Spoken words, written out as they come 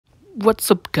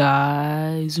What's up,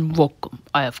 guys, and welcome.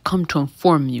 I have come to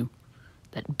inform you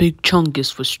that Big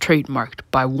Chungus was trademarked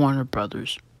by Warner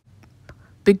Brothers.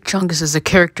 Big Chungus is a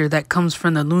character that comes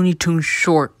from the Looney Tunes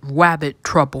short Wabbit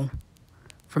Trouble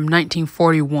from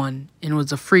 1941 and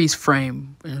was a freeze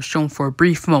frame and was shown for a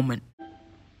brief moment.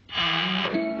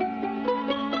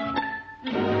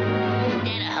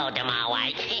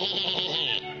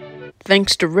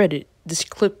 Thanks to Reddit, this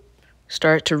clip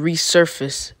started to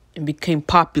resurface and became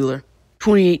popular.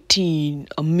 2018,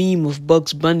 a meme of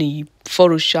Bugs Bunny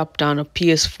photoshopped on a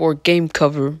PS4 game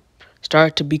cover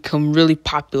started to become really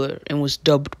popular and was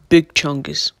dubbed Big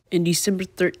Chungus. On December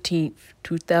 13th,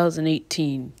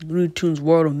 2018, Looney Tunes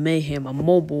World of Mayhem,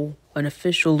 an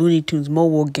official Looney Tunes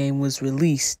mobile game, was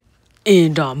released.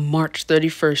 And on March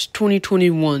 31st,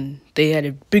 2021, they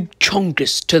added Big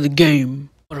Chungus to the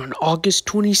game. But on August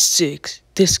 26th,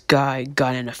 this guy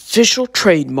got an official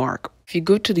trademark. If you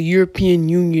go to the European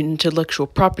Union Intellectual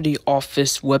Property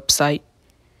Office website,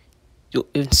 you'll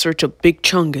search up Big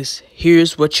Chungus.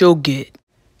 Here's what you'll get: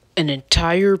 an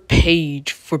entire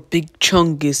page for Big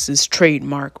Chungus's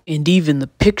trademark, and even the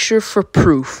picture for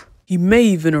proof. He may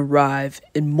even arrive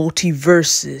in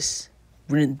multiverses.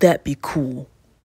 Wouldn't that be cool?